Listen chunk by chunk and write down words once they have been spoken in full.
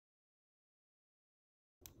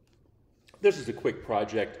This is a quick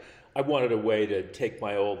project. I wanted a way to take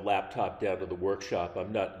my old laptop down to the workshop.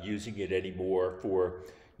 I'm not using it anymore for,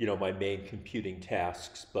 my main computing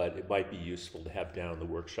tasks, but it might be useful to have down in the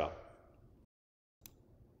workshop.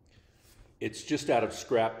 It's just out of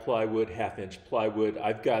scrap plywood, 1/2 inch plywood.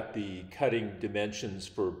 I've got the cutting dimensions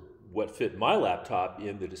for what fit my laptop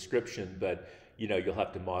in the description, but you'll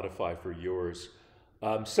have to modify for yours.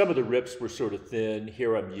 Some of the rips were sort of thin.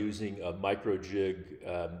 Here I'm using a micro jig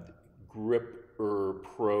Gripper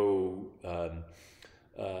Pro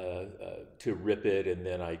to rip it, and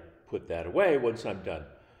then I put that away once I'm done.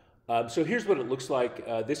 So here's what it looks like.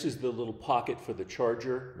 This is the little pocket for the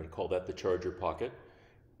charger. I'm going to call that the charger pocket.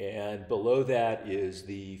 And below that is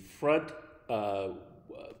the front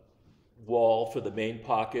wall for the main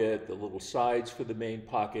pocket, the little sides for the main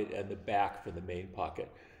pocket, and the back for the main pocket.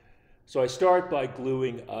 So I start by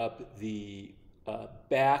gluing up the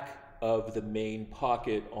back of the main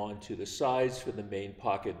pocket onto the sides for the main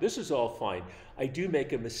pocket. This is all fine. I do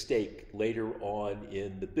make a mistake later on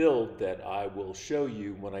in the build that I will show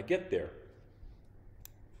you when I get there.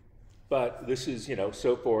 But this is,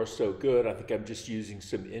 so far so good. I think I'm just using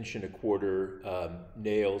some 1¼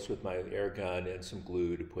 nails with my air gun and some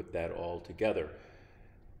glue to put that all together.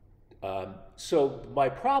 So my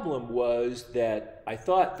problem was that I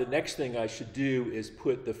thought the next thing I should do is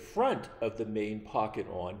put the front of the main pocket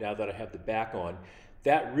on, now that I have the back on.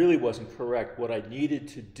 That really wasn't correct. What I needed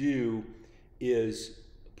to do is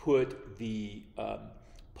put the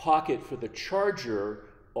pocket for the charger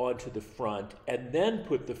onto the front and then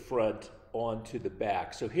put the front onto the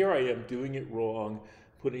back. So here I am doing it wrong,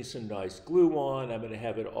 putting some nice glue on. I'm going to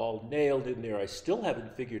have it all nailed in there. I still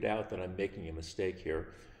haven't figured out that I'm making a mistake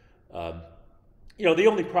here. The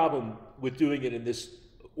only problem with doing it in this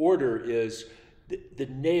order is the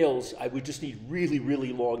nails. I would just need really,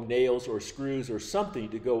 really long nails or screws or something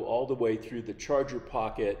to go all the way through the charger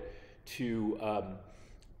pocket to,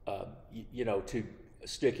 to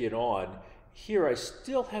stick it on. Here, I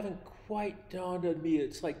still haven't quite dawned on me.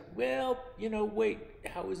 It's like, well, wait,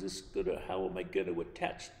 how am I gonna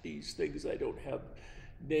attach these things? I don't have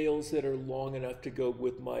nails that are long enough to go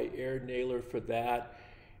with my air nailer for that.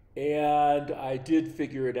 And I did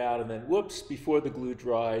figure it out, and then whoops, before the glue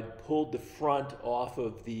dried, pulled the front off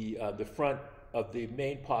of the front of the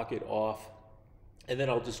main pocket off, and then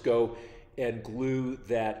I'll just go and glue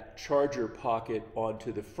that charger pocket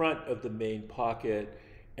onto the front of the main pocket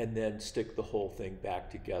and then stick the whole thing back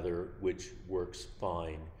together, which works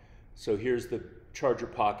fine. So here's the charger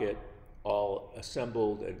pocket all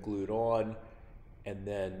assembled and glued on, and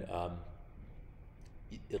then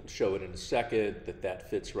it'll show it in a second that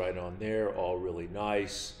fits right on there, all really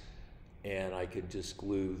nice. And I can just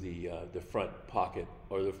glue the front pocket,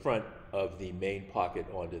 or the front of the main pocket,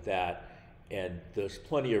 onto that. And there's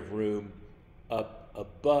plenty of room up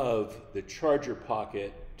above the charger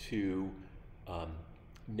pocket to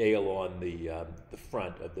nail on the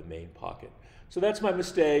front of the main pocket. So that's my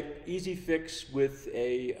mistake. Easy fix with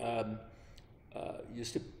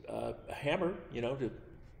just a hammer, to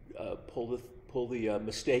pull the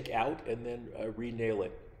mistake out and then re-nail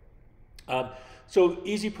it. So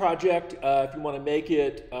easy project. If you want to make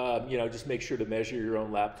it, just make sure to measure your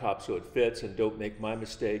own laptop so it fits, and don't make my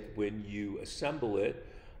mistake when you assemble it.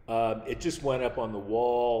 It just went up on the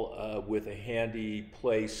wall with a handy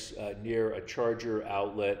place near a charger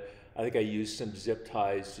outlet. I think I used some zip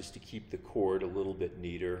ties just to keep the cord a little bit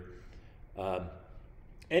neater.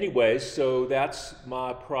 Anyways, so that's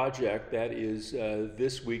my project. That is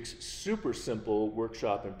this week's super simple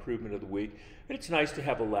workshop improvement of the week. And it's nice to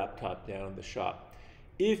have a laptop down in the shop.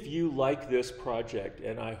 If you like this project,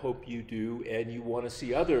 and I hope you do, and you want to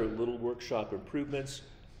see other little workshop improvements,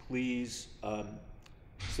 please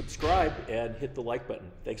subscribe and hit the like button.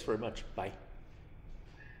 Thanks very much. Bye.